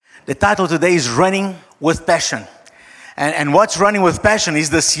The title today is Running with Passion. And what's running with passion is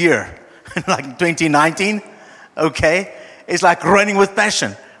this year, like 2019, okay? It's like running with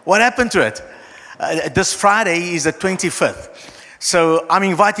passion. What happened to it? This Friday is the 25th. So I'm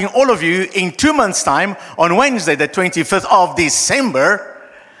inviting all of you in 2 months' time, on Wednesday, the 25th of December.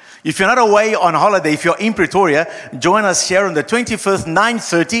 If you're not away on holiday, if you're in Pretoria, join us here on the 25th,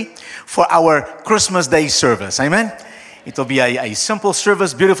 9:30 for our Christmas Day service. Amen? It'll be a simple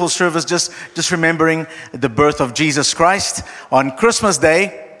service, beautiful service, just remembering the birth of Jesus Christ on Christmas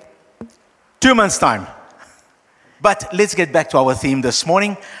Day, 2 months' time. But let's get back to our theme this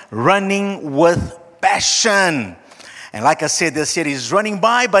morning, running with passion. And like I said, this year is running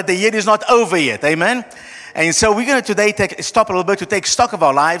by, but the year is not over yet. Amen? And so we're going to today stop a little bit to take stock of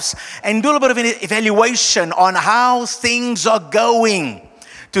our lives and do a little bit of an evaluation on how things are going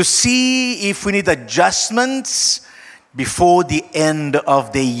to see if we need adjustments before the end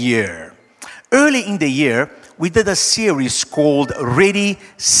of the year. Early in the year, we did a series called Ready,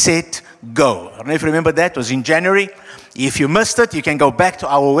 Set, Go. I don't know if you remember that. It was in January. If you missed it, you can go back to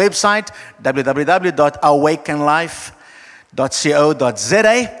our website,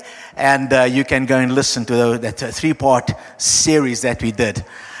 www.awakenlife.co.za, and you can go and listen to that three-part series that we did.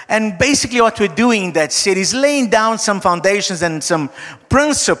 And basically what we're doing in that series is laying down some foundations and some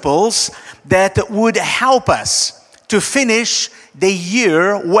principles that would help us to finish the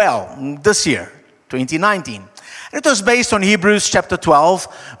year well, this year, 2019. It was based on Hebrews chapter 12,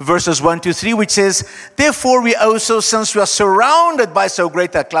 verses 1 to 3, which says, "Therefore we also, since we are surrounded by so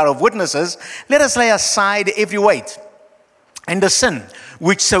great a cloud of witnesses, let us lay aside every weight and the sin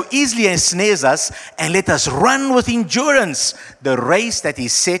which so easily ensnares us, and let us run with endurance the race that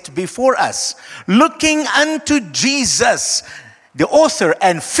is set before us, looking unto Jesus, the author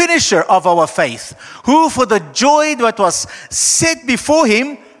and finisher of our faith, who for the joy that was set before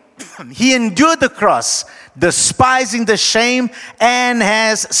him, he endured the cross, despising the shame, and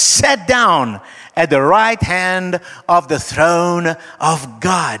has sat down at the right hand of the throne of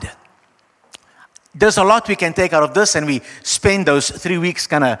God." There's a lot we can take out of this, and we spend those 3 weeks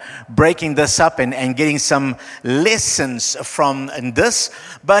kind of breaking this up and getting some lessons from this.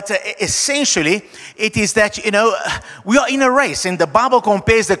 But essentially, it is that, we are in a race, and the Bible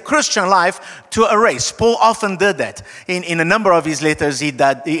compares the Christian life to a race. Paul often did that. In a number of his letters, he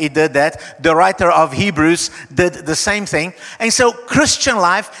did that. The writer of Hebrews did the same thing. And so Christian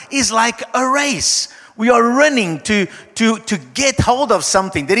life is like a race. We are running to get hold of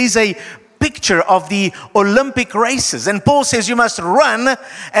something. There is a picture of the Olympic races. And Paul says you must run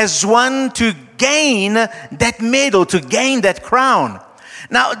as one to gain that medal, to gain that crown.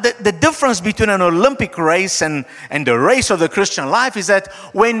 Now, the difference between an Olympic race and the race of the Christian life is that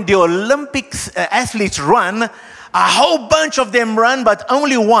when the Olympic athletes run, a whole bunch of them run, but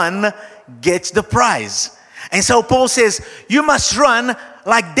only one gets the prize. And so Paul says, you must run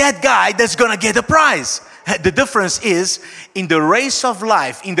like that guy that's going to get the prize. The difference is, in the race of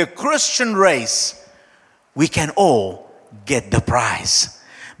life, in the Christian race, we can all get the prize.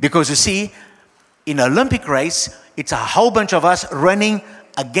 Because you see, in an Olympic race, it's a whole bunch of us running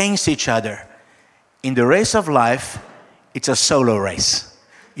against each other. In the race of life, it's a solo race.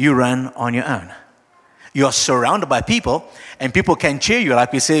 You run on your own. You're surrounded by people, and people can cheer you,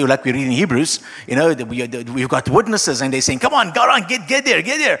 like we say, like we read in Hebrews. We've got witnesses, and they're saying, "Come on, go on, get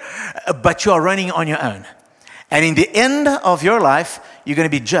there." But you're running on your own. And in the end of your life, you're going to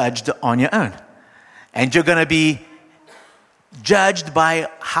be judged on your own. And you're going to be judged by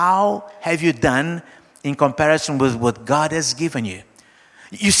how have you done in comparison with what God has given you.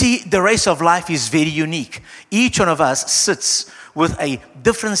 You see, the race of life is very unique. Each one of us sits with a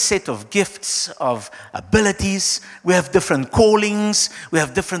different set of gifts, of abilities. We have different callings. We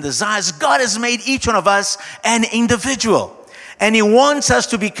have different desires. God has made each one of us an individual. And He wants us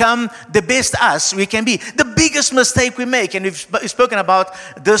to become the best us we can be. The biggest mistake we make, and we've spoken about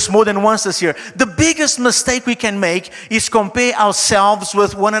this more than once this year, the biggest mistake we can make is compare ourselves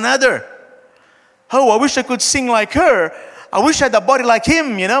with one another. Oh, I wish I could sing like her. I wish I had a body like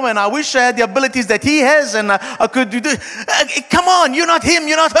him, and I wish I had the abilities that he has, and I could do this. Come on, you're not him,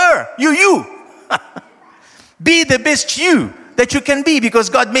 you're not her. You. Be the best you that you can be, because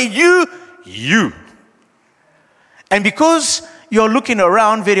God made you. And because you're looking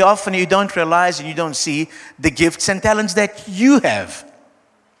around very often, you don't realize and you don't see the gifts and talents that you have.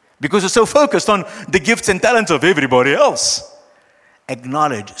 Because you're so focused on the gifts and talents of everybody else.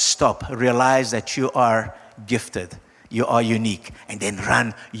 Acknowledge, stop, realize that you are gifted. You are unique, and then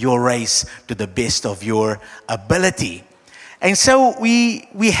run your race to the best of your ability. And so we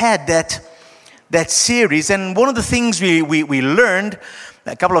had that series, and one of the things we learned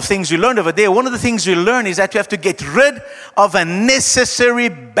A couple of things we learned over there. One of the things we learned is that you have to get rid of unnecessary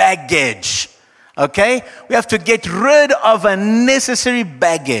baggage. Okay? We have to get rid of unnecessary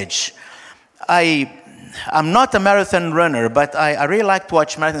baggage. I'm not a marathon runner, but I really like to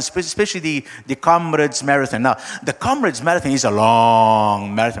watch marathons, especially the Comrades Marathon. Now, the Comrades Marathon is a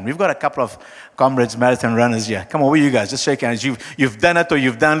long marathon. We've got a couple of Comrades Marathon runners here. Come on, where are you guys? Just shake hands. You've done it or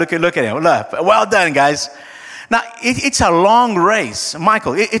you've done. Look at it. Well done, guys. Now, it's a long race.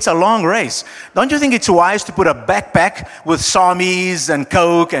 Michael, it's a long race. Don't you think it's wise to put a backpack with Samis and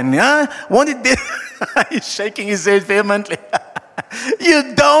Coke and, won't it be? He's shaking his head vehemently.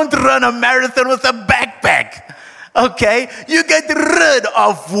 You don't run a marathon with a backpack, okay? You get rid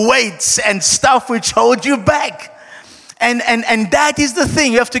of weights and stuff which hold you back. And that is the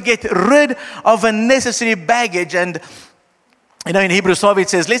thing. You have to get rid of unnecessary baggage. And, in Hebrews 12 it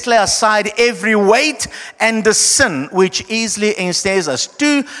says, let's lay aside every weight and the sin which easily ensnares us.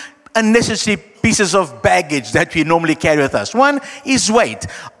 2 unnecessary pieces of baggage that we normally carry with us. One is weight.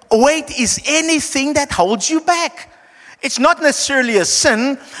 Weight is anything that holds you back. It's not necessarily a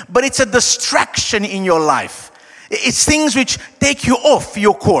sin, but it's a distraction in your life. It's things which take you off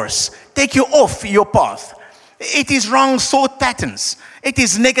your course, take you off your path. It is wrong thought patterns. It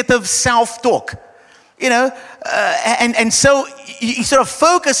is negative self-talk. And so instead of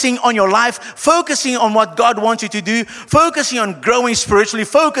focusing on your life, focusing on what God wants you to do, focusing on growing spiritually,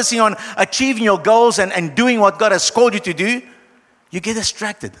 focusing on achieving your goals and doing what God has called you to do, you get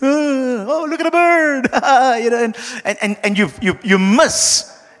distracted. Oh, look at a bird. And you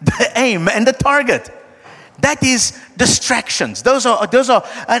miss the aim and the target. That is distractions. Those are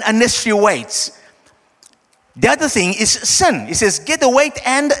unnecessary weights. The other thing is sin. It says, get the weight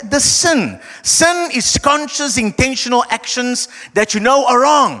and the sin. Sin is conscious, intentional actions that you know are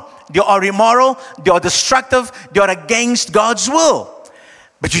wrong. They are immoral. They are destructive. They are against God's will.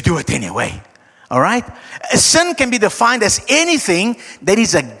 But you do it anyway. All right? Sin can be defined as anything that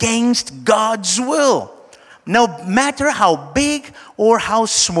is against God's will. No matter how big or how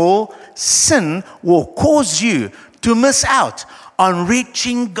small, sin will cause you to miss out on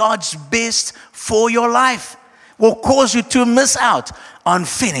reaching God's best for your life. Will cause you to miss out on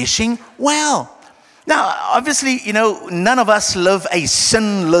finishing well. Now, obviously, none of us live a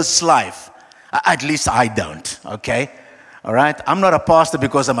sinless life. At least I don't, okay? All right? I'm not a pastor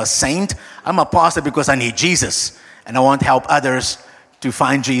because I'm a saint. I'm a pastor because I need Jesus. And I want to help others to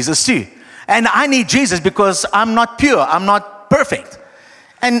find Jesus too. And I need Jesus because I'm not pure. I'm not perfect.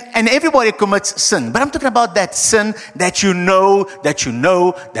 And everybody commits sin. But I'm talking about that sin that you know that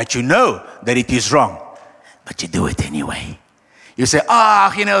it is wrong. But you do it anyway. You say,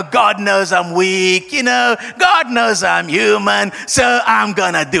 God knows I'm weak. God knows I'm human. So I'm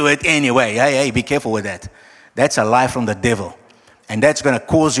going to do it anyway. Hey, be careful with that. That's a lie from the devil. And that's going to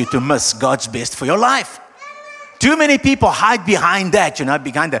cause you to miss God's best for your life. Too many people hide behind that,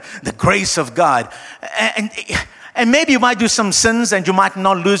 behind the grace of God. And maybe you might do some sins and you might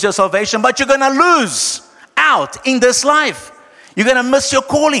not lose your salvation, but you're going to lose out in this life. You're going to miss your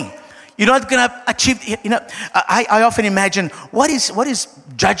calling. You're not going to achieve, I often imagine, what is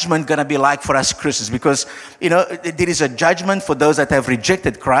judgment going to be like for us Christians? Because, there is a judgment for those that have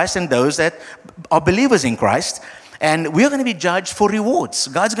rejected Christ and those that are believers in Christ. And we're going to be judged for rewards.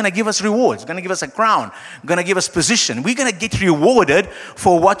 God's going to give us rewards. He's going to give us a crown. Going to give us position. We're going to get rewarded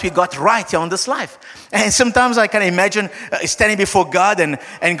for what we got right here on this life. And sometimes I can imagine standing before God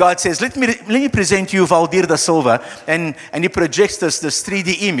and God says, let me present you Valdir da Silva. And he projects this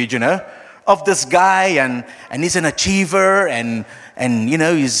 3D image, of this guy. And he's an achiever. And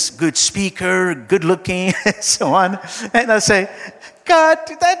he's a good speaker, good looking, and so on. And I say, God,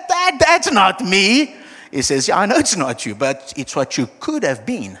 that's not me. He says, I know it's not you, but it's what you could have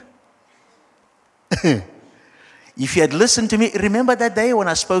been. If you had listened to me, remember that day when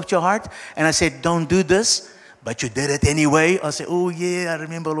I spoke to your heart and I said, don't do this, but you did it anyway. I said, oh yeah, I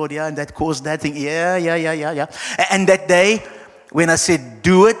remember, Lord, and that caused that thing. Yeah. And that day when I said,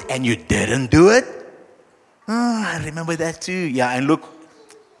 do it, and you didn't do it, I remember that too. Yeah, and look,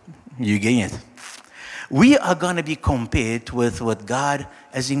 you getting it. We are going to be compared with what God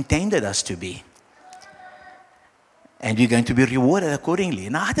has intended us to be. And you're going to be rewarded accordingly.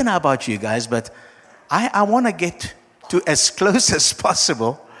 Now, I don't know about you guys, but I want to get to as close as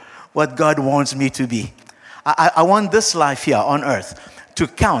possible what God wants me to be. I want this life here on earth to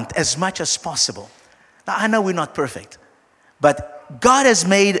count as much as possible. Now, I know we're not perfect, but God has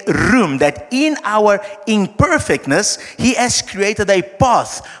made room that in our imperfectness, He has created a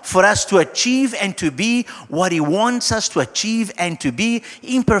path for us to achieve and to be what He wants us to achieve and to be,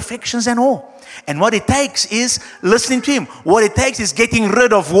 imperfections and all. And what it takes is listening to Him. What it takes is getting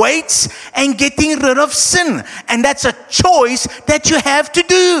rid of weights and getting rid of sin. And that's a choice that you have to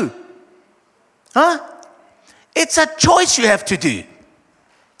do. It's a choice you have to do.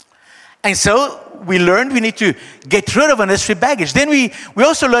 And so we learned we need to get rid of unnecessary baggage. Then we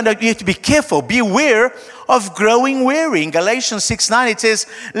also learned that we have to be careful, beware of growing weary. In Galatians 6:9 it says,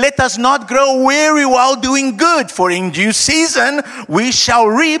 let us not grow weary while doing good, for in due season we shall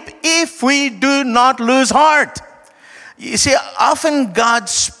reap if we do not lose heart. You see, often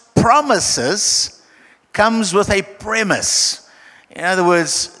God's promises comes with a premise. In other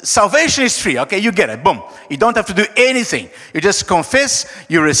words, salvation is free. Okay, you get it. Boom. You don't have to do anything. You just confess,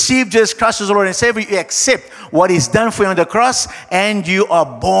 you receive Jesus Christ as Lord and Savior, you accept what He's done for you on the cross, and you are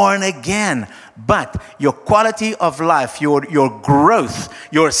born again. But your quality of life, your growth,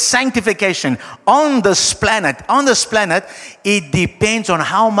 your sanctification on this planet, it depends on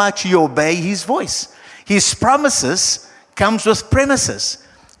how much you obey His voice. His promises comes with premises.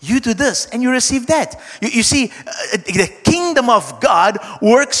 You do this and you receive that. You see, the kingdom of God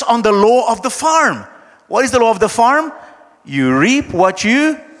works on the law of the farm. What is the law of the farm? You reap what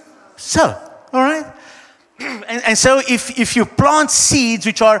you sow. All right? And so if you plant seeds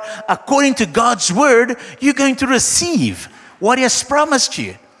which are according to God's word, you're going to receive what He has promised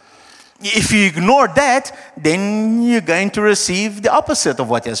you. If you ignore that, then you're going to receive the opposite of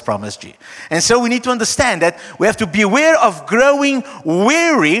what He has promised you. And so we need to understand that we have to be aware of growing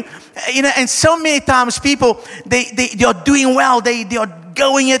weary. And so many times people, they are doing well, they are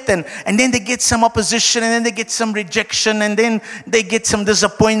going it, and then they get some opposition, and then they get some rejection, and then they get some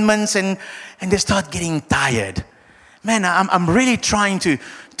disappointments, and they start getting tired. Man, I'm really trying to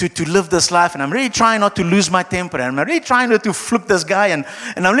live this life, and I'm really trying not to lose my temper, and I'm really trying not to fluke this guy, and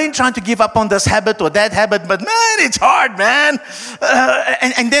I'm really trying to give up on this habit or that habit, but man, it's hard, man.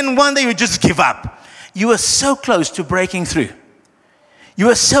 And then one day you just give up. You were so close to breaking through. You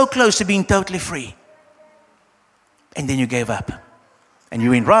were so close to being totally free. And then you gave up. And you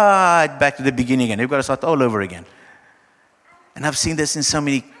went right back to the beginning again. You've got to start all over again. And I've seen this in so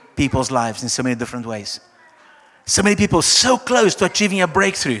many people's lives in so many different ways. So many people so close to achieving a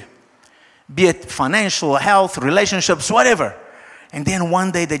breakthrough, be it financial, health, relationships, whatever. And then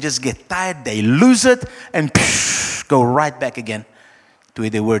one day they just get tired, they lose it, and go right back again to where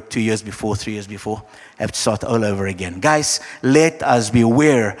they were 2 years before, 3 years before. Have to start all over again. Guys, let us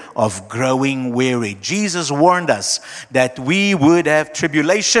beware of growing weary. Jesus warned us that we would have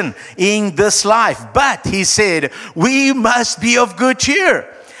tribulation in this life. But He said, we must be of good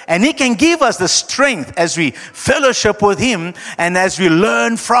cheer. And He can give us the strength as we fellowship with Him and as we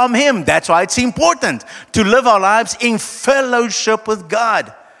learn from Him. That's why it's important to live our lives in fellowship with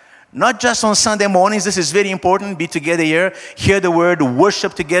God. Not just on Sunday mornings. This is very important. Be together here. Hear the word.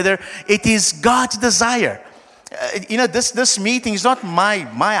 Worship together. It is God's desire. This meeting is not my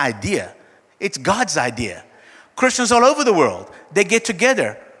idea. It's God's idea. Christians all over the world, they get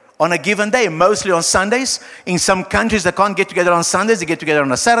together on a given day, mostly on Sundays. In some countries, they can't get together on Sundays. They get together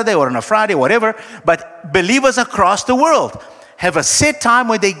on a Saturday or on a Friday, whatever. But believers across the world have a set time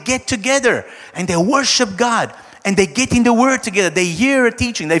where they get together and they worship God and they get in the Word together. They hear a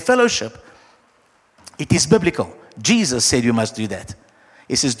teaching, they fellowship. It is biblical. Jesus said you must do that.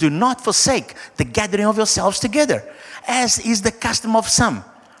 He says, do not forsake the gathering of yourselves together, as is the custom of some.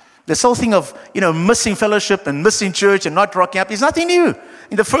 This whole thing of, missing fellowship and missing church and not rocking up is nothing new.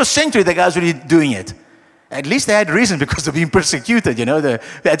 In the first century, the guys were doing it. At least they had reason because they're being persecuted, they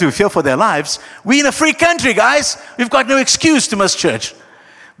had to fear for their lives. We're in a free country, guys. We've got no excuse to miss church.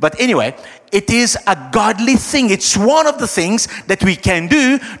 But anyway, it is a godly thing. It's one of the things that we can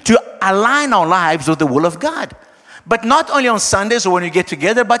do to align our lives with the will of God. But not only on Sundays or when we get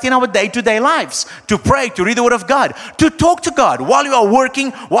together, but in our day-to-day lives. To pray, to read the Word of God, to talk to God while you are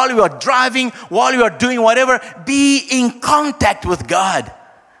working, while you are driving, while you are doing whatever. Be in contact with God.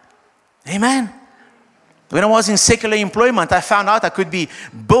 Amen. When I was in secular employment, I found out I could be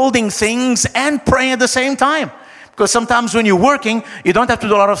building things and praying at the same time. Because sometimes when you're working, you don't have to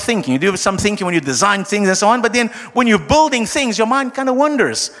do a lot of thinking. You do some thinking when you design things and so on. But then when you're building things, your mind kind of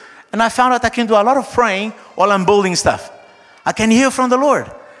wanders. And I found out I can do a lot of praying while I'm building stuff. I can hear from the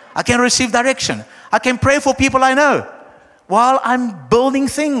Lord. I can receive direction. I can pray for people I know while I'm building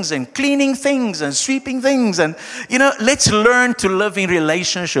things and cleaning things and sweeping things. And, let's learn to live in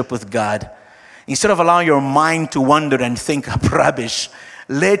relationship with God. Instead of allowing your mind to wander and think up rubbish,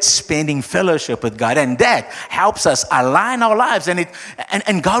 Let's spend in fellowship with God. And that helps us align our lives.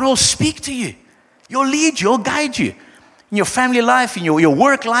 And God will speak to you. He'll lead you. He'll guide you. In your family life, in your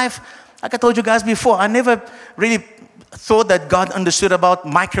work life. Like I told you guys before, I never really thought that God understood about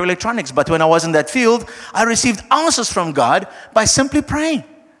microelectronics. But when I was in that field, I received answers from God by simply praying.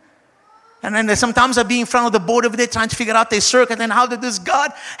 And then sometimes I'd be in front of the board over there trying to figure out their circuit. And how did this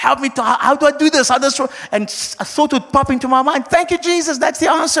God help me to, how do I do this? How does, and a thought would pop into my mind. Thank you, Jesus. That's the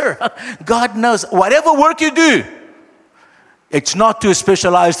answer. God knows. Whatever work you do, it's not too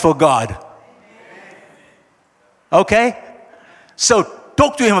specialized for God. Okay? So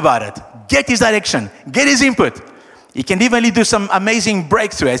talk to him about it. Get his direction. Get his input. He can even do some amazing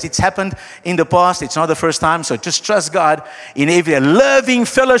breakthroughs. It's happened in the past. It's not the first time. So just trust God in every loving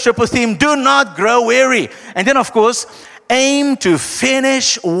fellowship with him. Do not grow weary. And then, of course, aim to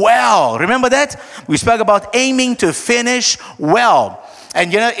finish well. Remember that? We spoke about aiming to finish well.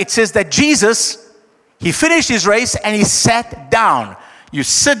 And it says that Jesus, he finished his race and he sat down. You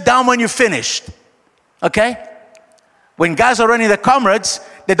sit down when you finished. Okay? When guys are running the comrades,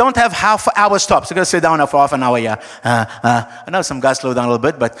 they don't have half-hour stops. They're going to sit down for half an hour, yeah. I know some guys slow down a little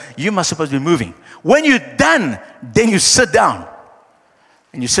bit, but you must supposed to be moving. When you're done, then you sit down.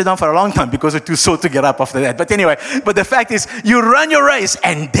 And you sit down for a long time because you're too sore to get up after that. But anyway, the fact is, you run your race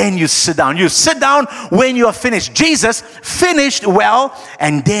and then you sit down. You sit down when you are finished. Jesus finished well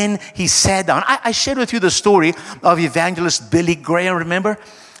and then he sat down. I shared with you the story of evangelist Billy Graham, remember?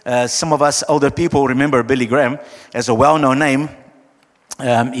 Some of us older people remember Billy Graham as a well-known name.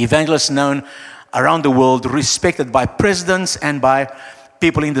 Evangelist known around the world, respected by presidents and by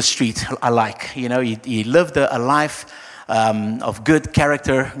people in the street alike. He lived a life of good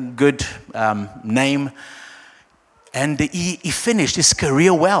character, good name. And he finished his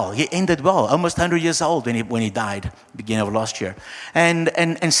career well. He ended well, almost 100 years old when he died, beginning of last year.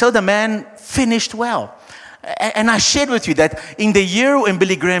 And so the man finished well. And I shared with you that in the year when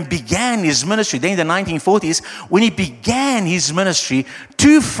Billy Graham began his ministry, then in the 1940s, when he began his ministry,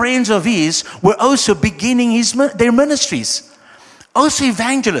 two friends of his were also beginning their ministries. Also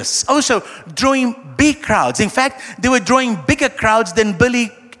evangelists, also drawing big crowds. In fact, they were drawing bigger crowds than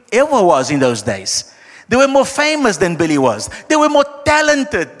Billy ever was in those days. They were more famous than Billy was. They were more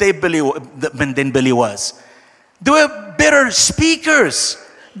talented than Billy was. They were better speakers.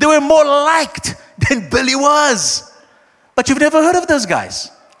 They were more liked than Billy was. But you've never heard of those guys.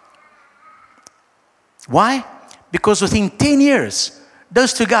 Why? Because within 10 years,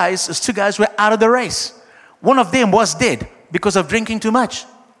 those two guys were out of the race. One of them was dead because of drinking too much.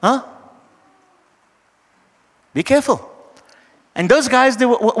 Be careful. And those guys,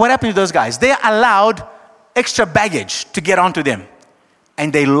 what happened to those guys? They allowed extra baggage to get onto them.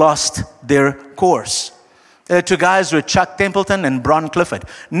 And they lost their course. The two guys were Chuck Templeton and Bron Clifford.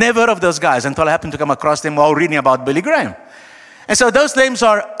 Never heard of those guys until I happened to come across them while reading about Billy Graham. And so those names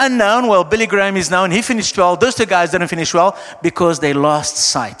are unknown. Well, Billy Graham is known. He finished well. Those two guys didn't finish well because they lost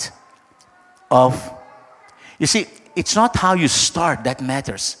sight of. You see, it's not how you start that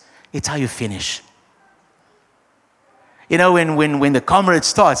matters. It's how you finish. When the comrade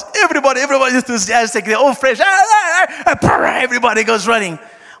starts, everybody is enthusiastic. They're all fresh. Everybody goes running.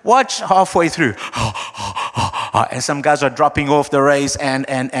 Watch halfway through. And some guys are dropping off the race. And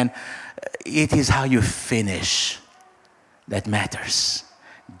it is how you finish that matters.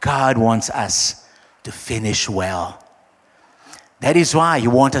 God wants us to finish well. That is why He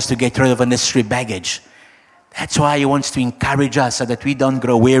wants us to get rid of unnecessary baggage. That's why He wants to encourage us so that we don't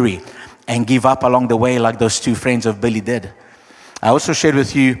grow weary and give up along the way like those two friends of Billy did. I also shared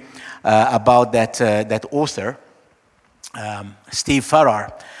with you about that author, Steve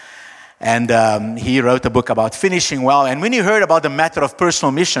Farrar. And he wrote a book about finishing well. And when he heard about the matter of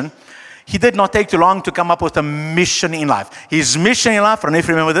personal mission, he did not take too long to come up with a mission in life. His mission in life, I don't know if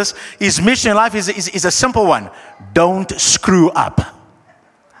you remember this, his mission in life is a simple one. Don't screw up.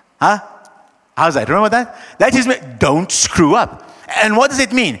 How's that? Remember that? That is, don't screw up. And what does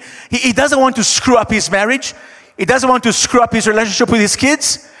it mean? He doesn't want to screw up his marriage. He doesn't want to screw up his relationship with his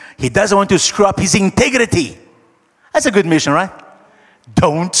kids. He doesn't want to screw up his integrity. That's a good mission, right?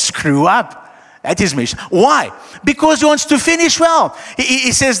 Don't screw up. That's his mission. Why? Because he wants to finish well.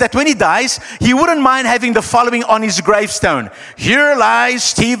 He says that when he dies, he wouldn't mind having the following on his gravestone. Here lies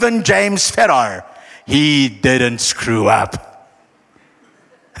Stephen James Farrar. He didn't screw up.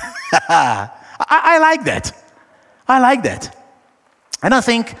 I like that. I like that. And I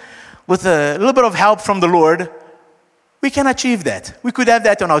think with a little bit of help from the Lord, we can achieve that. We could have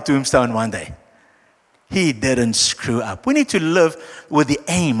that on our tombstone one day. He didn't screw up. We need to live with the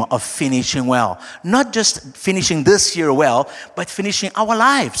aim of finishing well. Not just finishing this year well, but finishing our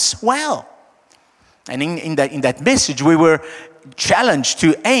lives well. And in that message, we were challenged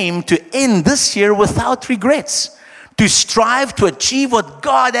to aim to end this year without regrets. To strive to achieve what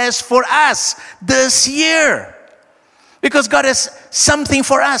God has for us this year. Because God has something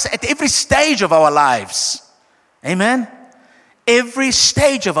for us at every stage of our lives. Amen? Every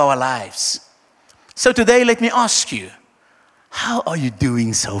stage of our lives. So today, let me ask you, how are you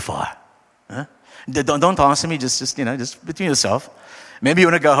doing so far? Huh? Don't answer me, just between yourself. Maybe you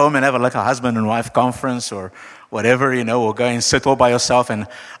want to go home and have a husband and wife conference or whatever, or go and sit all by yourself and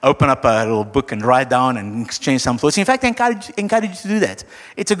open up a little book and write down and exchange some thoughts. In fact, I encourage you to do that.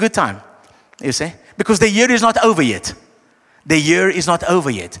 It's a good time, you see, because the year is not over yet. The year is not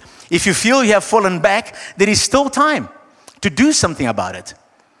over yet. If you feel you have fallen back, there is still time to do something about it.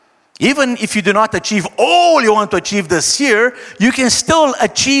 Even if you do not achieve all you want to achieve this year, you can still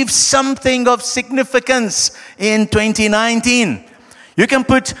achieve something of significance in 2019. You can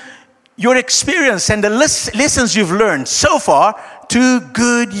put your experience and the lessons you've learned so far to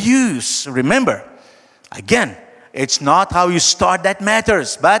good use. Remember, again, it's not how you start that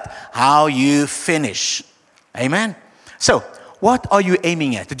matters, but how you finish. Amen? So, what are you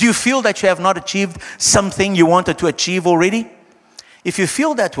aiming at? Do you feel that you have not achieved something you wanted to achieve already? If you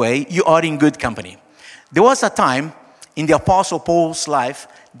feel that way, you are in good company. There was a time in the Apostle Paul's life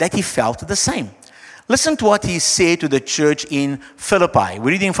that he felt the same. Listen to what he said to the church in Philippi.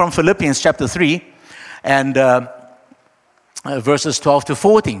 We're reading from Philippians chapter 3 and verses 12 to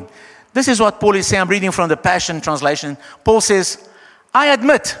 14. This is what Paul is saying. I'm reading from the Passion Translation. Paul says, I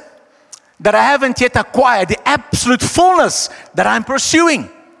admit that I haven't yet acquired the absolute fullness that I'm pursuing.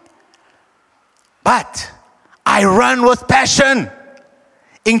 But I run with passion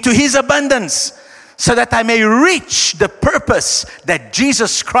into His abundance, so that I may reach the purpose that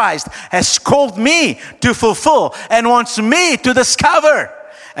Jesus Christ has called me to fulfill and wants me to discover.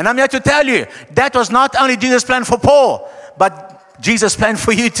 And I'm here to tell you, that was not only Jesus' plan for Paul, but Jesus' plan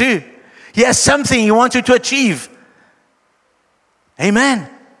for you too. He has something He wants you to achieve. Amen.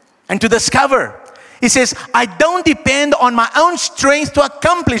 And to discover. He says, I don't depend on my own strength to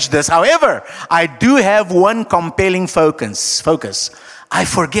accomplish this. However, I do have one compelling focus. I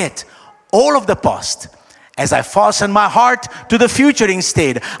forget all of the past as I fasten my heart to the future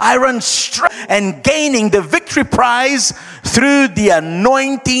instead. I run straight and gaining the victory prize through the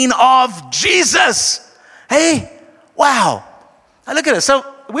anointing of Jesus. Hey, wow. Now look at this. So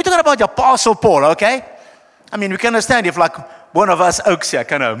we're talking about the Apostle Paul, okay? I mean, we can understand if one of us oaks here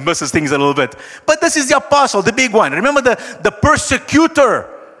kind of misses things a little bit. But this is the apostle, the big one. Remember the persecutor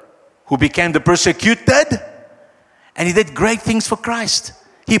who became the persecuted? And he did great things for Christ.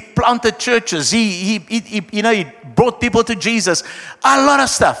 He planted churches. He brought people to Jesus. A lot of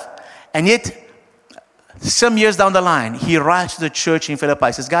stuff. And yet, some years down the line, he writes to the church in Philippi.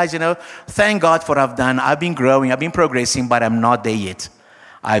 He says, guys, thank God for what I've done. I've been growing. I've been progressing, but I'm not there yet.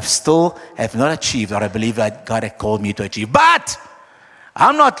 I still have not achieved what I believe that God had called me to achieve. But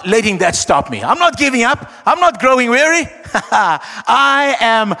I'm not letting that stop me. I'm not giving up. I'm not growing weary. I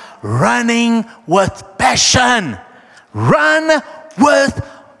am running with passion. Run with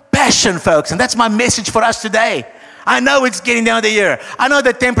passion, folks. And that's my message for us today. I know it's getting down the year. I know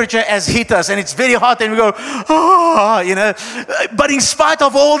the temperature has hit us and it's very hot and we go, But in spite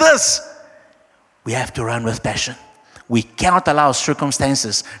of all this, we have to run with passion. We cannot allow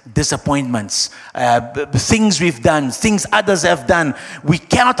circumstances, disappointments, things we've done, things others have done. We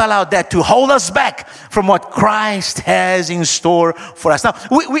cannot allow that to hold us back from what Christ has in store for us. Now,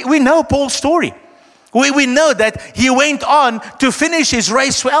 we know Paul's story. We know that he went on to finish his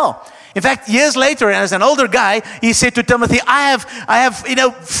race well. In fact, years later, as an older guy, he said to Timothy, I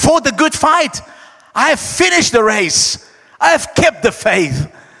have fought the good fight. I have finished the race. I have kept the faith.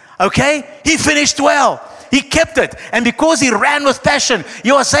 Okay? He finished well. He kept it. And because he ran with passion,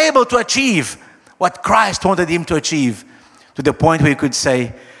 he was able to achieve what Christ wanted him to achieve. To the point where he could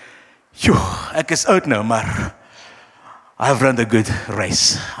say, ek is oud nou, maar I've run the good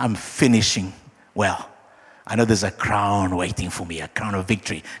race. I'm finishing well. I know there's a crown waiting for me, a crown of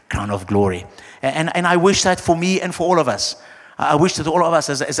victory, crown of glory. And I wish that for me and for all of us. I wish that all of us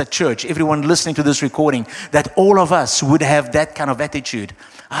as a church, everyone listening to this recording, that all of us would have that kind of attitude.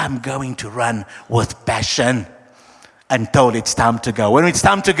 I'm going to run with passion until it's time to go. When it's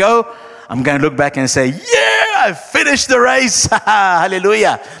time to go, I'm going to look back and say, yeah, I finished the race.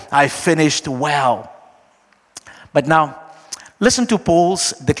 Hallelujah. I finished well. But now, listen to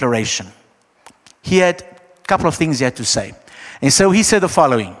Paul's declaration. He had a couple of things he had to say. And so he said the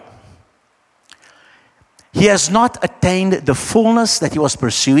following. He has not attained the fullness that he was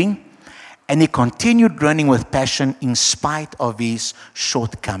pursuing, and he continued running with passion in spite of his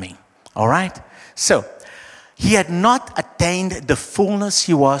shortcoming. All right? So, he had not attained the fullness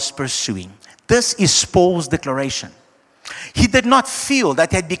he was pursuing. This is Paul's declaration. He did not feel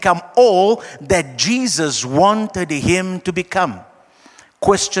that he had become all that Jesus wanted him to become.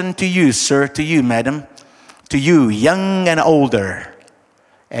 Question to you, sir, to you, madam, to you, young and older.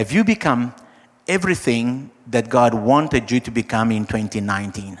 Have you become everything that God wanted you to become in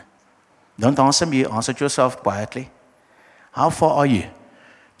 2019? Don't answer me, answer to yourself quietly. How far are you?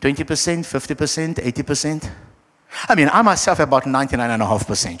 20%, 50%, 80%? I mean, I myself about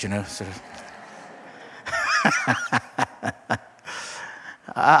 99.5%, you know. Sort of.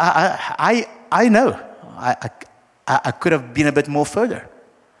 I know. I could have been a bit more further.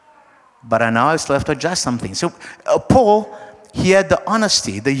 But I now I still have to adjust something. So Paul, he had the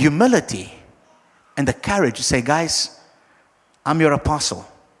honesty, the humility, and the courage to say, guys, I'm your apostle,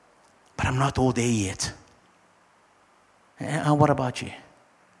 but I'm not all there yet. And what about you?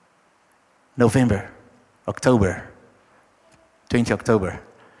 November, October, 20 October,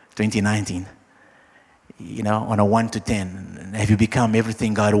 2019. You know, on a 1 to 10, have you become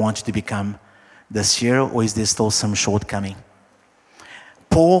everything God wants you to become this year, or is there still some shortcoming?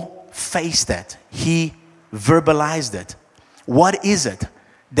 Paul faced that. He verbalized it. What is it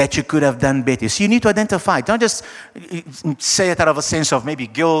that you could have done better? So you need to identify. Don't just say it out of a sense of maybe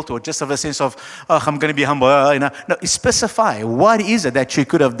guilt or just of a sense of, oh, I'm going to be humble. You know. No, specify. What is it that you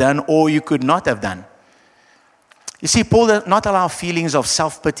could have done or you could not have done? You see, Paul did not allow feelings of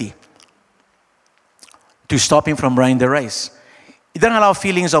self-pity to stop him from running the race. He didn't allow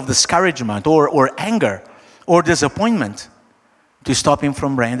feelings of discouragement or anger or disappointment to stop him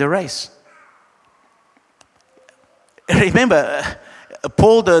from running the race. Remember,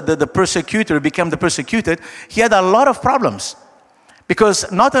 Paul, the persecutor, became the persecuted. He had a lot of problems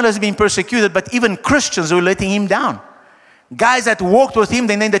because not only was he being persecuted, but even Christians were letting him down. Guys that walked with him,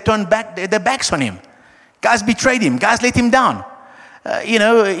 then they turned back their backs on him. Guys betrayed him. Guys let him down.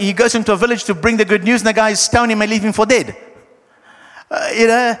 He goes into a village to bring the good news, and the guys stone him and leave him for dead.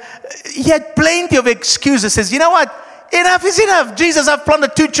 He had plenty of excuses. Says, you know what? Enough is enough. Jesus, I've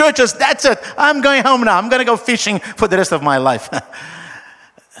planted 2 churches. That's it. I'm going home now. I'm going to go fishing for the rest of my life.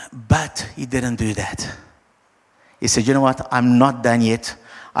 But he didn't do that. He said, you know what? I'm not done yet.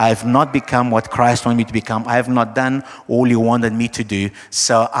 I have not become what Christ wanted me to become. I have not done all He wanted me to do.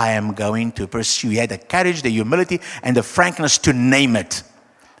 So I am going to pursue. He had the courage, the humility, and the frankness to name it.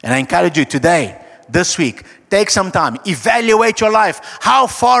 And I encourage you today, this week, take some time. Evaluate your life. How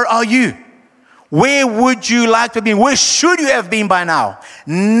far are you? Where would you like to be? Where should you have been by now?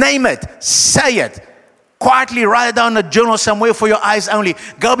 Name it. Say it. Quietly write it down in a journal somewhere for your eyes only.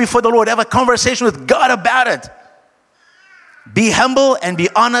 Go before the Lord. Have a conversation with God about it. Be humble and be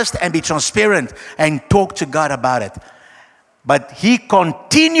honest and be transparent and talk to God about it. But he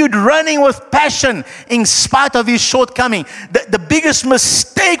continued running with passion in spite of his shortcoming. The biggest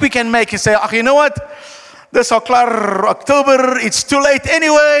mistake we can make is say, you know what? Dis al klaar October, it's too late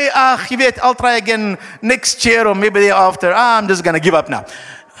anyway. Je weet, I'll try again next year or maybe the year after. I'm just going to give up now.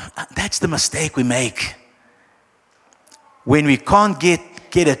 That's the mistake we make. When we can't get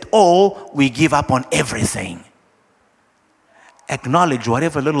it all, we give up on everything. Acknowledge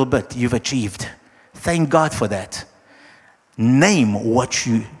whatever little bit you've achieved. Thank God for that. Name what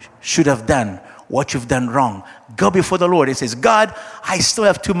you should have done, what you've done wrong. Go before the Lord and says, God, I still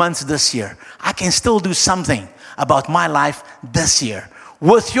have 2 months this year. I can still do something about my life this year.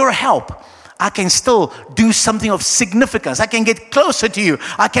 With your help, I can still do something of significance. I can get closer to you.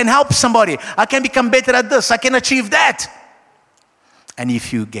 I can help somebody. I can become better at this. I can achieve that. And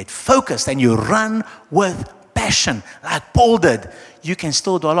if you get focused and you run with passion, like Paul did, you can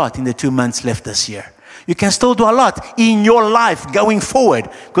still do a lot in the 2 months left this year. You can still do a lot in your life going forward.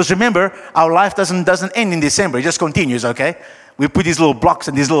 Because remember, our life doesn't end in December. It just continues, okay? We put these little blocks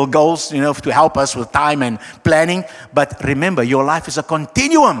and these little goals, to help us with time and planning. But remember, your life is a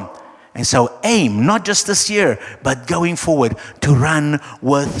continuum. And so aim, not just this year, but going forward to run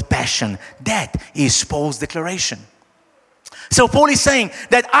with passion. That is Paul's declaration. So Paul is saying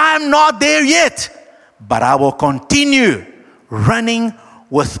that I'm not there yet, but I will continue running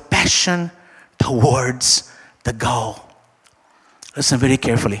with passion towards the goal. Listen very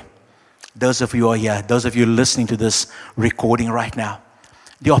carefully. Those of you who are here, those of you listening to this recording right now,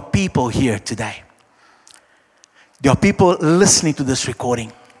 there are people here today. There are people listening to this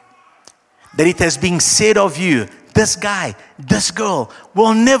recording. That it has been said of you, this guy, this girl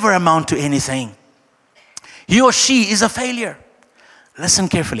will never amount to anything. He or she is a failure. Listen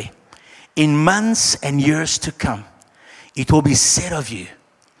carefully. In months and years to come, it will be said of you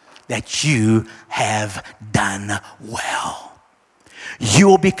that you have done well. You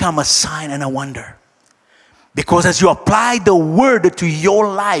will become a sign and a wonder. Because as you apply the word to your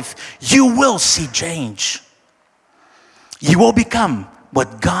life, you will see change. You will become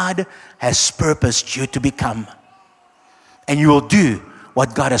what God has purposed you to become. And you will do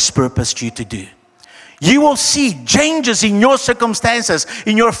what God has purposed you to do. You will see changes in your circumstances,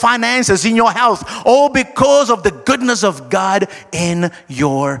 in your finances, in your health, all because of the goodness of God in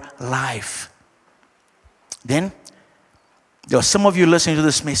your life. Then, there are some of you listening to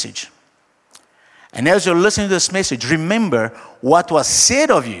this message. And as you're listening to this message, remember what was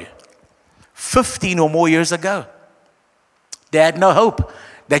said of you 15 or more years ago. They had no hope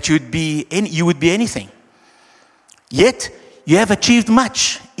that you would be anything. Yet, you have achieved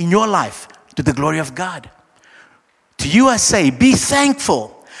much in your life to the glory of God. To you I say, be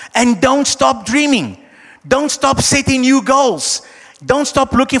thankful and don't stop dreaming. Don't stop setting new goals. Don't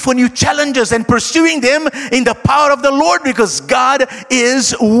stop looking for new challenges and pursuing them in the power of the Lord, because God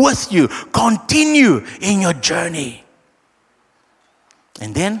is with you. Continue in your journey.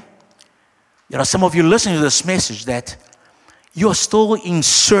 And then, there are some of you listening to this message that you're still in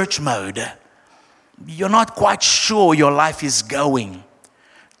search mode. You're not quite sure your life is going.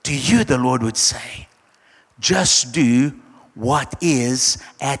 To you, the Lord would say, just do what is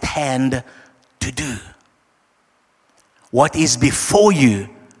at hand to do. What is before you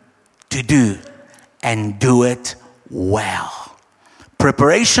to do, and do it well.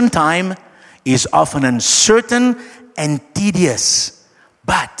 Preparation time is often uncertain and tedious,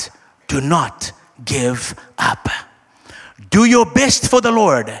 but do not give up. Do your best for the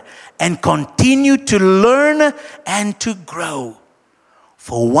Lord and continue to learn and to grow.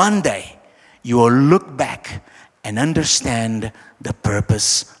 For one day, you will look back and understand the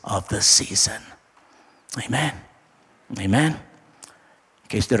purpose of the season. Amen. Amen. In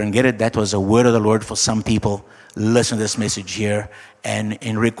case you didn't get it, that was a word of the Lord for some people. Listen to this message here and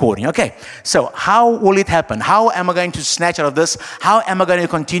in recording. Okay, so how will it happen? How am I going to snatch out of this? How am I going to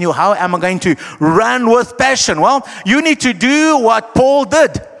continue? How am I going to run with passion? Well, you need to do what Paul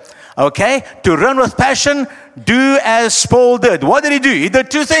did. Okay, to run with passion, do as Paul did. What did he do? He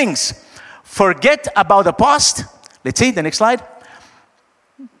did two things. Forget about the past. Let's see the next slide.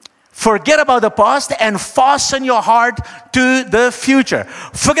 Forget about the past and fasten your heart to the future.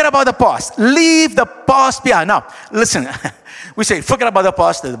 Forget about the past. Leave the past behind. Now, listen. We say, forget about the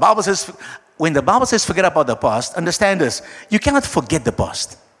past. The Bible says, when the Bible says forget about the past, understand this. You cannot forget the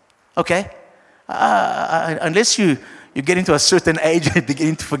past. Okay? Unless you get into a certain age and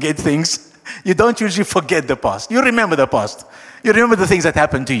begin to forget things, you don't usually forget the past. You remember the past. You remember the things that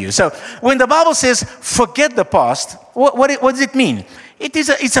happened to you. So, when the Bible says forget the past, what does it mean?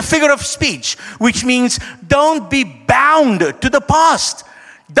 It's a figure of speech, which means don't be bound to the past.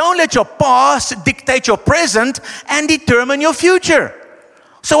 Don't let your past dictate your present and determine your future.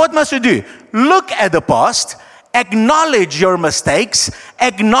 So what must you do? Look at the past, acknowledge your mistakes,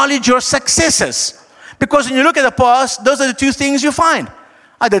 acknowledge your successes. Because when you look at the past, those are the two things you find.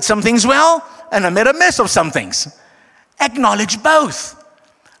 I did some things well, and I made a mess of some things. Acknowledge both.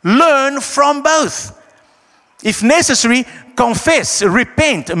 Learn from both. If necessary, confess,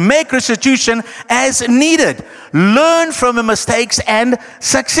 repent, make restitution as needed. Learn from the mistakes and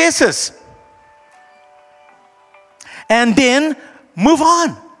successes. And then move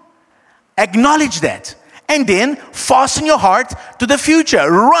on. Acknowledge that. And then fasten your heart to the future.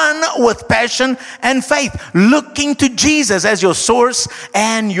 Run with passion and faith, looking to Jesus as your source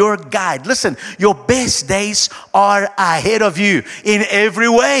and your guide. Listen, your best days are ahead of you in every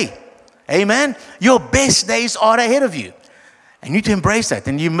way. Amen. Your best days are ahead of you. And you need to embrace that.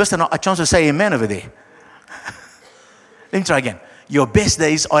 And you missed a chance to say amen over there. Let me try again. Your best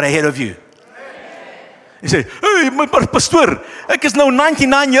days are ahead of you. You say, hey, my pastor, ek is now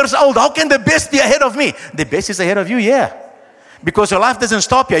 99 years old. How can the best be ahead of me? The best is ahead of you, yeah. Because your life doesn't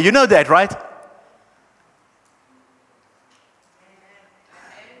stop here. You know that, right?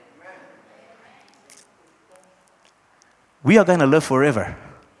 We are going to live forever.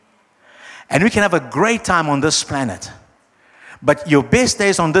 And we can have a great time on this planet. But your best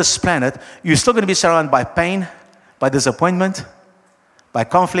days on this planet, you're still going to be surrounded by pain, by disappointment, by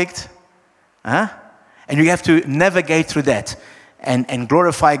conflict. And you have to navigate through that and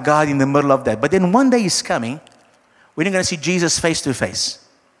glorify God in the middle of that. But then one day is coming when you're going to see Jesus face to face.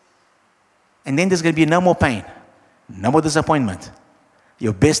 And then there's going to be no more pain, no more disappointment.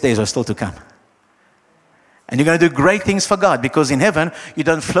 Your best days are still to come. And you're going to do great things for God, because in heaven, you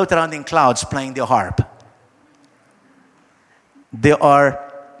don't float around in clouds playing the harp. There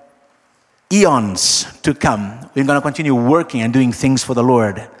are eons to come, we're going to continue working and doing things for the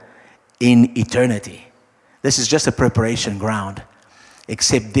Lord in eternity. This is just a preparation ground.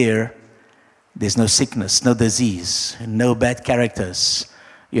 Except there's no sickness, no disease, no bad characters,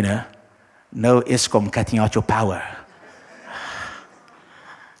 no Eskom cutting out your power.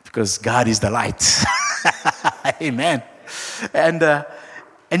 Because God is the light. Amen. And you're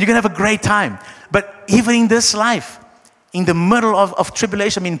going to have a great time. But even in this life, in the middle of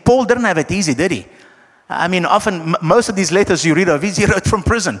tribulation, Paul didn't have it easy, did he? Often, most of these letters you read of, he wrote from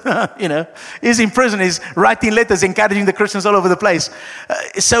prison. He's in prison, he's writing letters, encouraging the Christians all over the place.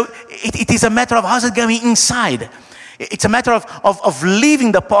 So it is a matter of how's it going inside. It's a matter of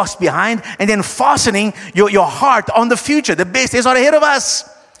leaving the past behind and then fastening your heart on the future. The best is not ahead of us.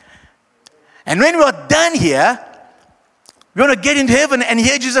 And when we're done here, we're going to get into heaven, and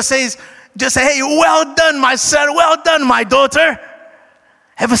here Jesus says, just say, hey, well done, my son, well done, my daughter.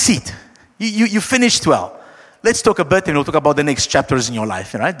 Have a seat. You finished well. Let's talk a bit, and we'll talk about the next chapters in your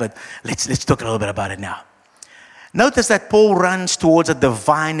life, right? But let's talk a little bit about it now. Notice that Paul runs towards a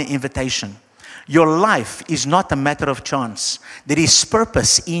divine invitation. Your life is not a matter of chance. There is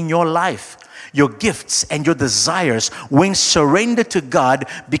purpose in your life. Your gifts and your desires, when surrendered to God,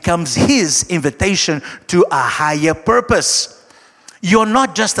 becomes His invitation to a higher purpose. You're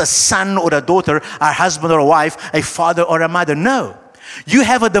not just a son or a daughter, a husband or a wife, a father or a mother. No. You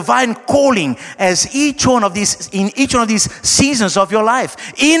have a divine calling in each one of these seasons of your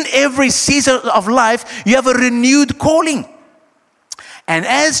life. In every season of life, you have a renewed calling. And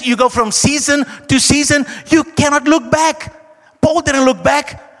as you go from season to season, you cannot look back. Paul didn't look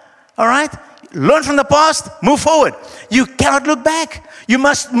back. All right? Learn from the past, move forward. You cannot look back. You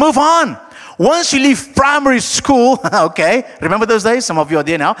must move on. Once you leave primary school, okay, remember those days? Some of you are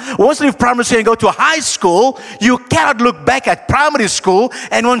there now. Once you leave primary school and go to high school, you cannot look back at primary school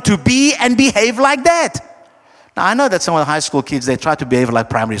and want to be and behave like that. Now, I know that some of the high school kids, they try to behave like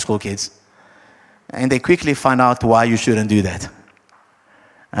primary school kids. And they quickly find out why you shouldn't do that.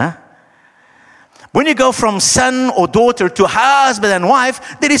 Huh? When you go from son or daughter to husband and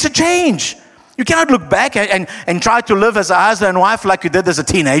wife, there is a change. You cannot look back and try to live as a husband and wife like you did as a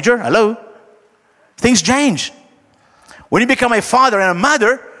teenager. Hello? Things change. When you become a father and a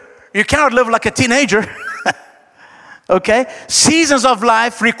mother, you cannot live like a teenager. Okay? Seasons of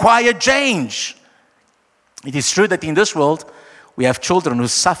life require change. It is true that in this world, we have children who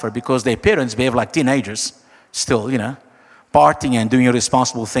suffer because their parents behave like teenagers. Still, partying and doing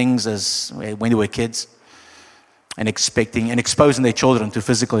irresponsible things as when they were kids. And exposing their children to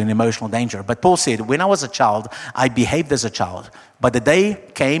physical and emotional danger. But Paul said, when I was a child, I behaved as a child. But the day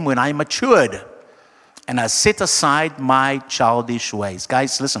came when I matured. And I set aside my childish ways.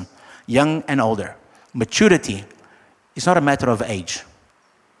 Guys, listen. Young and older. Maturity is not a matter of age.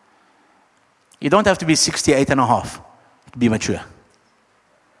 You don't have to be 68 and a half to be mature.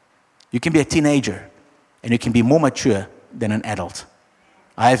 You can be a teenager. And you can be more mature than an adult.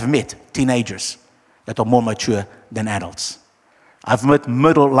 I have met teenagers that are more mature than adults. I've met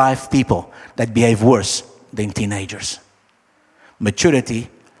middle-life people that behave worse than teenagers. Maturity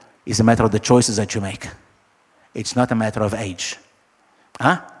is a matter of the choices that you make. It's not a matter of age.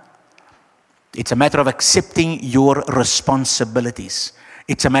 It's a matter of accepting your responsibilities.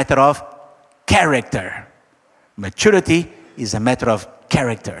 It's a matter of character. Maturity is a matter of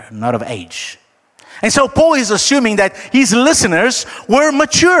character, not of age. And so Paul is assuming that his listeners were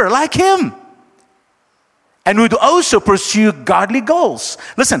mature like him. And would also pursue godly goals.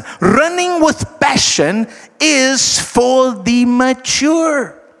 Listen, running with passion is for the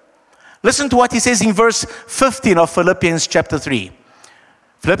mature. Listen to what he says in verse 15 of Philippians chapter 3.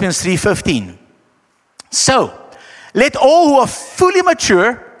 Philippians 3:15. So, let all who are fully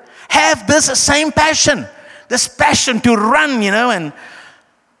mature have this same passion. This passion to run, and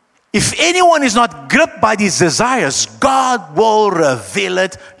if anyone is not gripped by these desires, God will reveal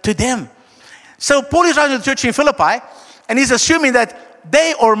it to them. So Paul is writing to the church in Philippi, and he's assuming that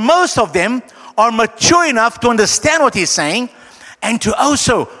they, or most of them, are mature enough to understand what he's saying, and to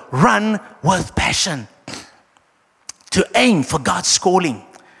also run with passion. To aim for God's calling.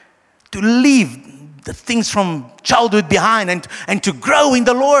 To leave the things from childhood behind, and to grow in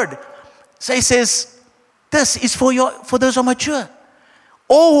the Lord. So he says, this is for those who are mature.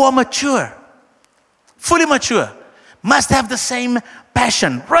 All who are mature, fully mature, must have the same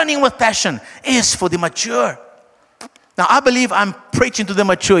passion. Running with passion is for the mature. Now, I believe I'm preaching to the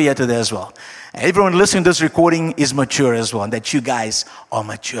mature here today as well. Everyone listening to this recording is mature as well, and that you guys are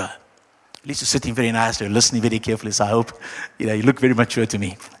mature. At least you're sitting very nicely, listening very carefully, so I hope you look very mature to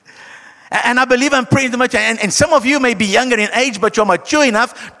me. And I believe I'm pretty much, and some of you may be younger in age, but you're mature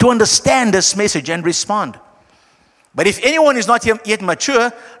enough to understand this message and respond. But if anyone is not yet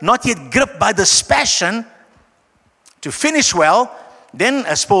mature, not yet gripped by this passion to finish well, then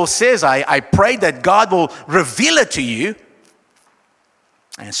as Paul says, I pray that God will reveal it to you.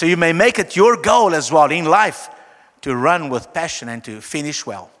 And so you may make it your goal as well in life to run with passion and to finish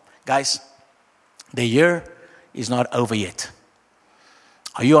well. Guys, the year is not over yet.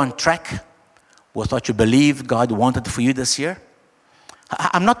 Are you on track with what you believe God wanted for you this year?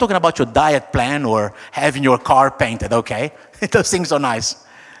 I'm not talking about your diet plan or having your car painted, okay? Those things are nice.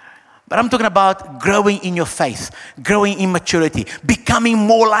 But I'm talking about growing in your faith, growing in maturity, becoming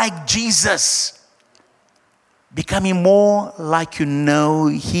more like Jesus. Becoming more like you know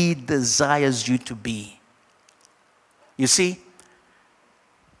He desires you to be. You see,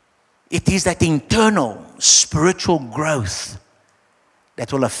 it is that internal spiritual growth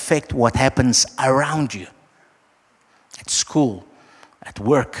that will affect what happens around you. At school, at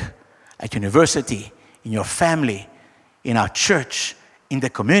work, at university, in your family, in our church, in the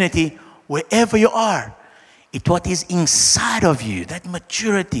community, wherever you are. It's what is inside of you, that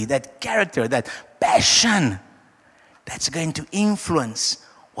maturity, that character, that passion, that's going to influence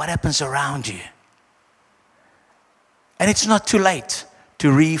what happens around you. And it's not too late to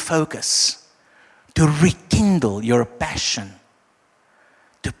refocus, to rekindle your passion,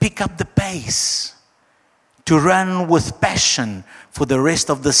 to pick up the pace, to run with passion for the rest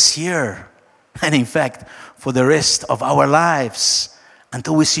of this year, and in fact, for the rest of our lives,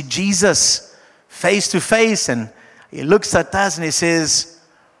 until we see Jesus face to face, and He looks at us and He says,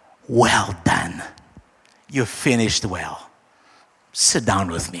 "Well done. You finished well. Sit down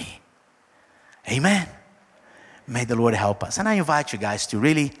with me." Amen. May the Lord help us. And I invite you guys to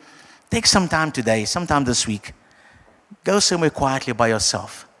really take some time today, sometime this week. Go somewhere quietly by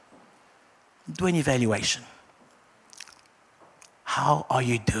yourself. Do an evaluation. How are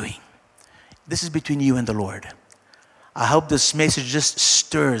you doing? This is between you and the Lord. I hope this message just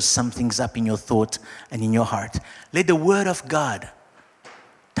stirs some things up in your thought and in your heart. Let the Word of God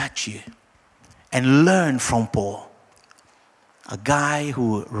touch you and learn from Paul, a guy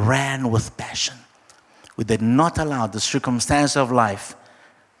who ran with passion, who did not allow the circumstance of life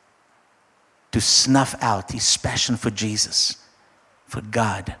to snuff out his passion for Jesus, for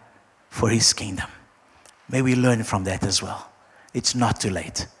God, for His kingdom. May we learn from that as well. It's not too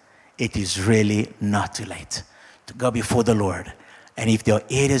late. It is really not too late to go before the Lord. And if there are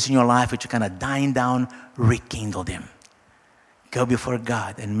areas in your life which are kind of dying down, rekindle them. Go before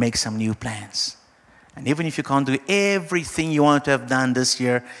God and make some new plans. And even if you can't do everything you want to have done this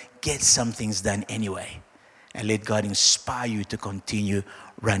year, get some things done anyway. And let God inspire you to continue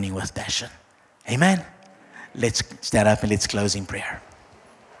running with passion. Amen? Let's stand up and let's close in prayer.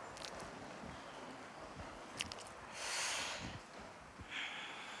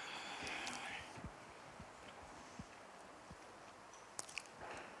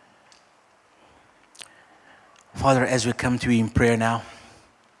 Father, as we come to you in prayer now,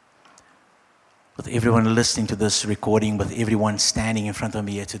 with everyone listening to this recording, with everyone standing in front of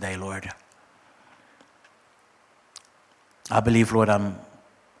me here today, Lord, I believe, Lord,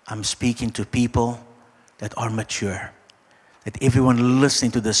 I'm speaking to people that are mature. That everyone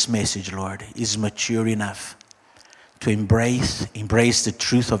listening to this message, Lord, is mature enough to embrace the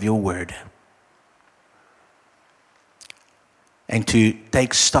truth of your word. And to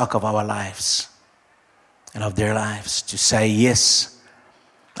take stock of our lives and of their lives. To say, yes,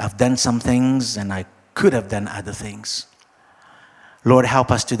 I've done some things and I could have done other things. Lord,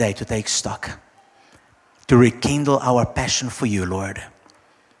 help us today to take stock, to rekindle our passion for you, Lord,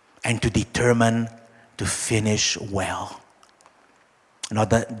 and to determine to finish well. Not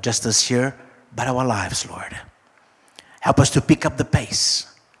that just this year, but our lives, Lord. Help us to pick up the pace.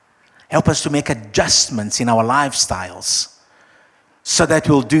 Help us to make adjustments in our lifestyles so that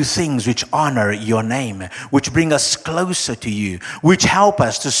we'll do things which honor your name, which bring us closer to you, which help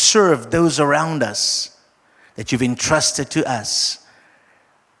us to serve those around us that you've entrusted to us.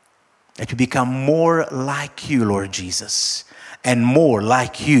 That we become more like you, Lord Jesus, and more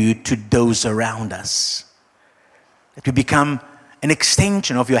like you to those around us. That we become an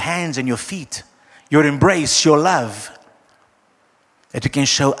extension of your hands and your feet, your embrace, your love. That we can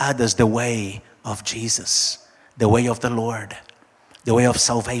show others the way of Jesus, the way of the Lord, the way of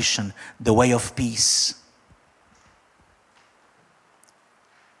salvation, the way of peace.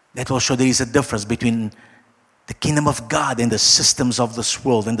 That will show there is a difference between the kingdom of God and the systems of this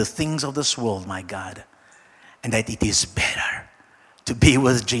world and the things of this world, my God. And that it is better to be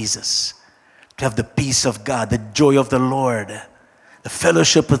with Jesus, to have the peace of God, the joy of the Lord, the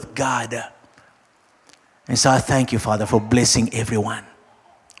fellowship with God. And so I thank you, Father, for blessing everyone.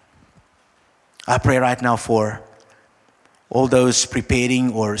 I pray right now for all those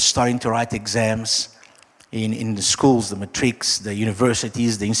preparing or starting to write exams in the schools, the matrics, the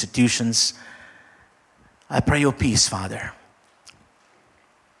universities, the institutions. I pray your peace, Father.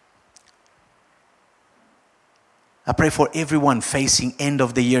 I pray for everyone facing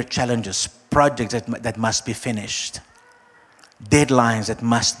end-of-the-year challenges, projects that must be finished, deadlines that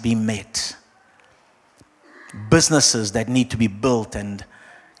must be met, businesses that need to be built and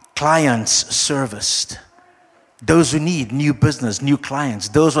clients serviced, those who need new business, new clients,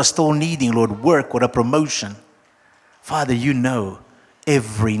 those who are still needing, Lord, work or a promotion. Father, you know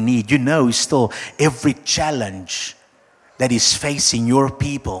every need. You know still every challenge that is facing your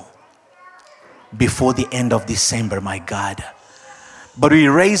people before the end of December, my God. But we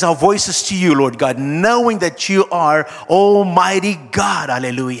raise our voices to you, Lord God, knowing that you are Almighty God.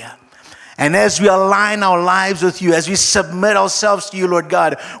 Hallelujah. And as we align our lives with you, as we submit ourselves to you, Lord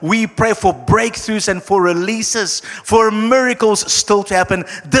God, we pray for breakthroughs and for releases, for miracles still to happen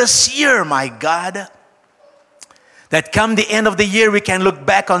this year, my God. That come the end of the year, we can look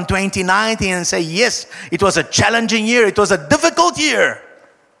back on 2019 and say, yes, it was a challenging year. It was a difficult year.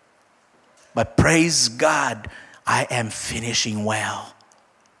 But praise God, I am finishing well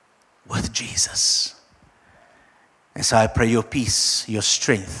with Jesus. And so I pray your peace, your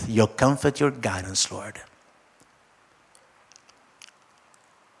strength, your comfort, your guidance, Lord,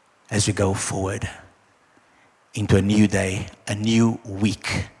 as we go forward into a new day, a new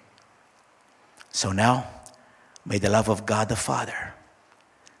week. So now, may the love of God the Father,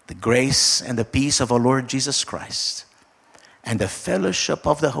 the grace and the peace of our Lord Jesus Christ, and the fellowship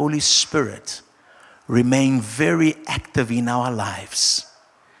of the Holy Spirit remain very active in our lives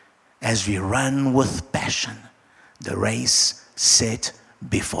as we run with passion the race set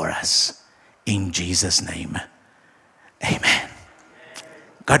before us. In Jesus' name, amen.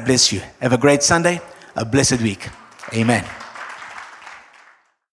 God bless you. Have a great Sunday, a blessed week. Amen.